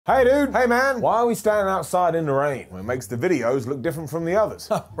Hey dude, hey man, why are we standing outside in the rain? Well, it makes the videos look different from the others.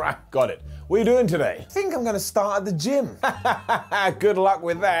 Right, got it. What are you doing today? I think I'm gonna start at the gym. Good luck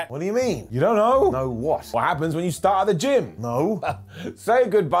with that. What do you mean? You don't know? No what? What happens when you start at the gym? No. Say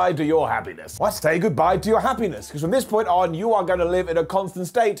goodbye to your happiness. What? Say goodbye to your happiness, because from this point on, you are gonna live in a constant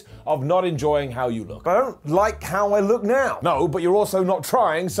state of not enjoying how you look. I don't like how I look now. No, but you're also not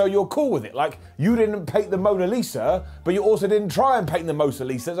trying, so you're cool with it. Like, you didn't paint the Mona Lisa, but you also didn't try and paint the Mona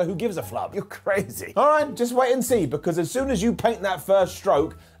Lisa, so who gives a flub? You're crazy. All right, just wait and see, because as soon as you paint that first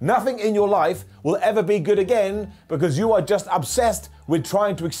stroke, nothing in your life will ever be good again, because you are just obsessed with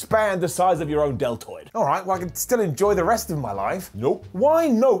trying to expand the size of your own deltoid. All right, well, I can still enjoy the rest of my life. Nope. Why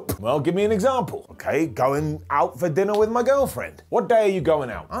nope? Well, give me an example. Okay, going out for dinner with my girlfriend. What day are you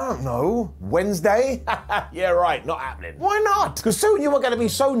going out? I don't know. Wednesday? Yeah, right, not happening. Why not? Because soon you are going to be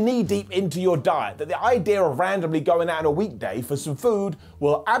so knee-deep into your diet that the idea of randomly going out on a weekday for some food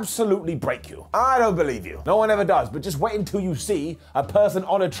will absolutely break you. I don't believe you. No one ever does, but just wait until you see a person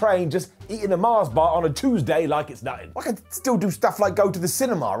on a train just eating a Mars bar on a Tuesday like it's nothing. I can still do stuff like go to the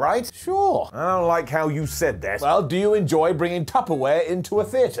cinema, right? Sure. I don't like how you said that. Well, do you enjoy bringing Tupperware into a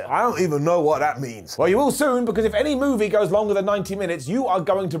theater? I don't even know what that means. Well, you will soon, because if any movie goes longer than 90 minutes, you are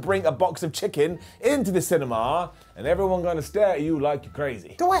going to bring a box of chicken into the cinema, and everyone's going to stare at you like you're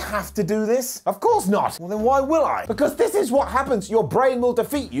crazy. Do I have to do this? Of course not. Well, then why will I? Because this is what happens. Your brain will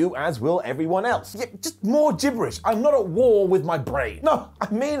defeat you, as will everyone else. Yeah, just more gibberish. I'm not at war with my brain. No,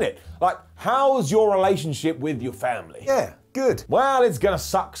 I mean it. Like, how's your relationship with your family? Yeah. Good. Well, it's gonna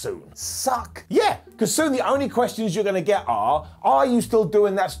suck soon. Suck? Yeah, because soon the only questions you're gonna get are you still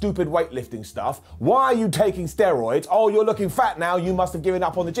doing that stupid weightlifting stuff? Why are you taking steroids? Oh, you're looking fat now, you must have given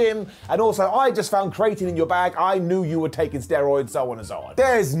up on the gym. And also, I just found creatine in your bag, I knew you were taking steroids, so on and so on.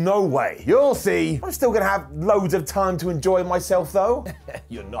 There's no way. You'll see. I'm still gonna have loads of time to enjoy myself though.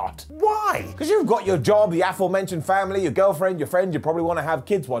 You're not. Why? Because you've got your job, the aforementioned family, your girlfriend, your friend, you probably wanna have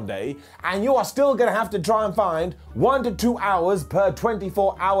kids one day, and you are still gonna have to try and find 1 to 2 hours per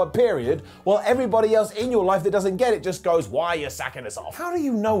 24-hour period, while everybody else in your life that doesn't get it just goes, why are you sacking us off? How do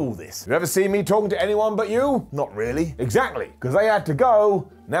you know all this? You ever seen me talking to anyone but you? Not really. Exactly, because they had to go.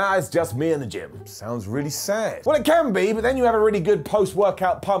 Now it's just me in the gym. Sounds really sad. Well, it can be, but then you have a really good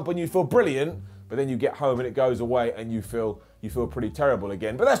post-workout pump and you feel brilliant, but then you get home and it goes away and you feel pretty terrible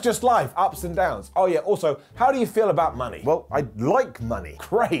again. But that's just life, ups and downs. Oh yeah, also, how do you feel about money? Well, I like money.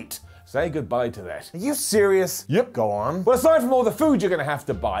 Great. Say goodbye to that. Are you serious? Yep, go on. Well, aside from all the food you're gonna have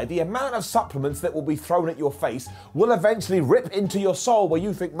to buy, the amount of supplements that will be thrown at your face will eventually rip into your soul where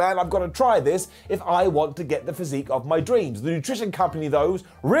you think, man, I've got to try this if I want to get the physique of my dreams. The nutrition company, those,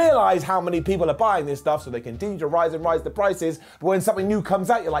 realize how many people are buying this stuff, so they continue to rise the prices, but when something new comes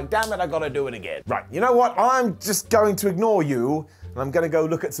out, you're like, damn it, I gotta do it again. Right, you know what? I'm just going to ignore you, and I'm gonna go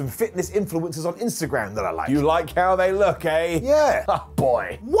look at some fitness influencers on Instagram that I like. You like how they look, eh? Yeah. Oh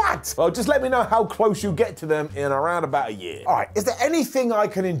boy. What? Well, just let me know how close you get to them in around about a year. All right, is there anything I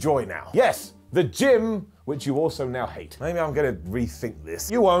can enjoy now? Yes, the gym, which you also now hate. Maybe I'm gonna rethink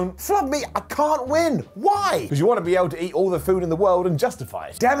this. You won't. Flub me, I can't win. Why? Because you want to be able to eat all the food in the world and justify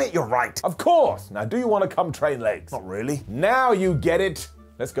it. Damn it, you're right. Of course. Now, do you want to come train legs? Not really. Now you get it.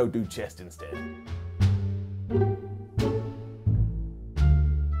 Let's go do chest instead.